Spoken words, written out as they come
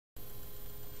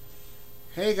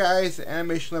Hey guys,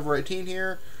 Animation Level 18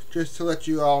 here. Just to let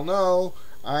you all know,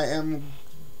 I'm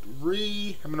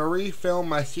gonna refilm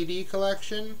my CD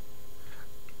collection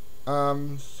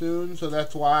soon, so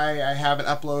that's why I haven't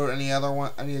uploaded any of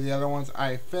the other ones.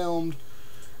 I filmed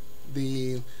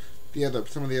the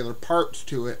some of the other parts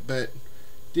to it, but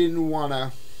didn't want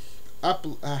to I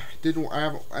don't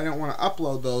want to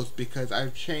upload those because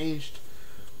I've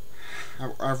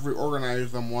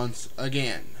reorganized them once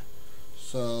again.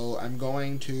 So I'm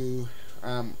going to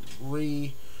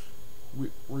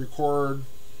record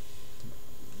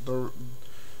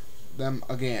them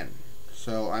again.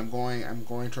 So I'm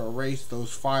going to erase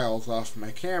those files off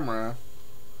my camera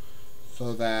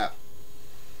so that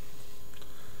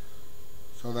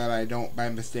I don't by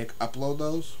mistake upload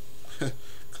those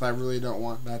because I really don't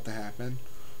want that to happen.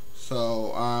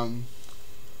 So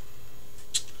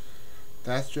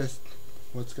that's just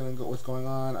what's going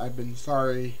on. I've been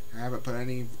sorry. I haven't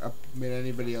made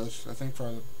any videos. I think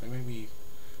for maybe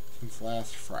since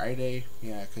last Friday.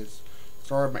 Yeah, because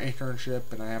started my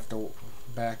internship and I have to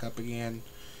back up again,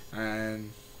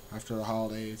 and after the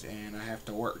holidays, and I have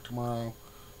to work tomorrow.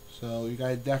 So you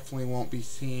guys definitely won't be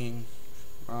seeing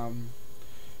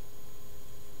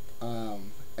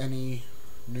any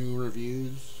new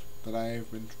reviews that I've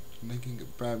been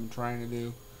trying to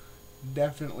do.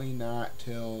 Definitely not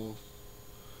till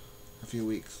a few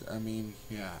weeks. I mean,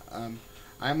 yeah. I'm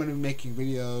gonna be making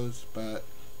videos, but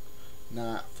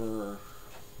not for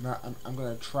not. I'm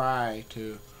gonna try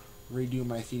to redo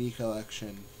my CD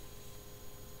collection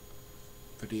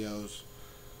videos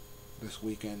this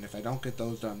weekend. If I don't get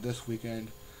those done this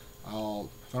weekend, if I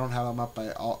don't have them up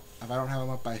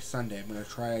by Sunday, I'm gonna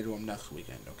try to do them next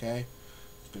weekend. Okay?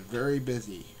 It's been very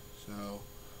busy, so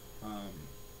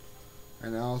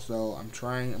and also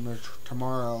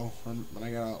tomorrow when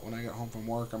I get home from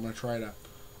work, I'm gonna try to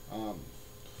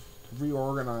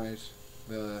reorganize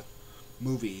the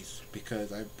movies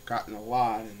because I've gotten a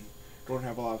lot and don't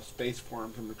have a lot of space for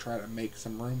them. So I'm gonna try to make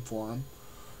some room for them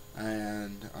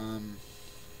and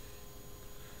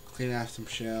clean out some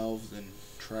shelves and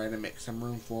try to make some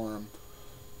room for them.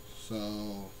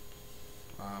 So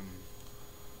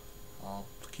I'll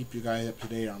keep you guys up to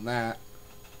date on that.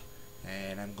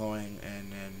 And I'm going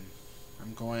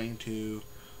to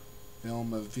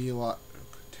film a vlog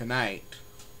tonight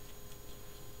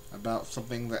about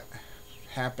something that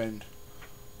happened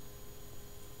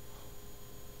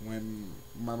when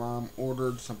my mom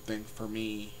ordered something for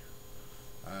me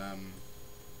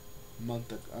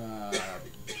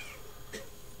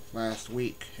last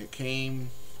week. It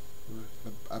came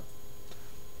with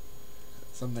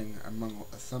something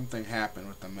happened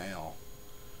with the mail,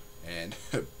 and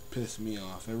it pissed me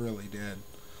off. It really did.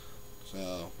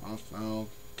 So I'll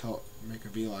make a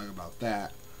vlog about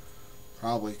that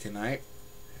probably tonight,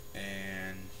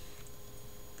 and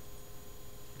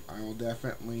I will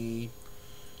definitely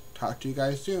talk to you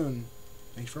guys soon.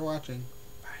 Thanks for watching.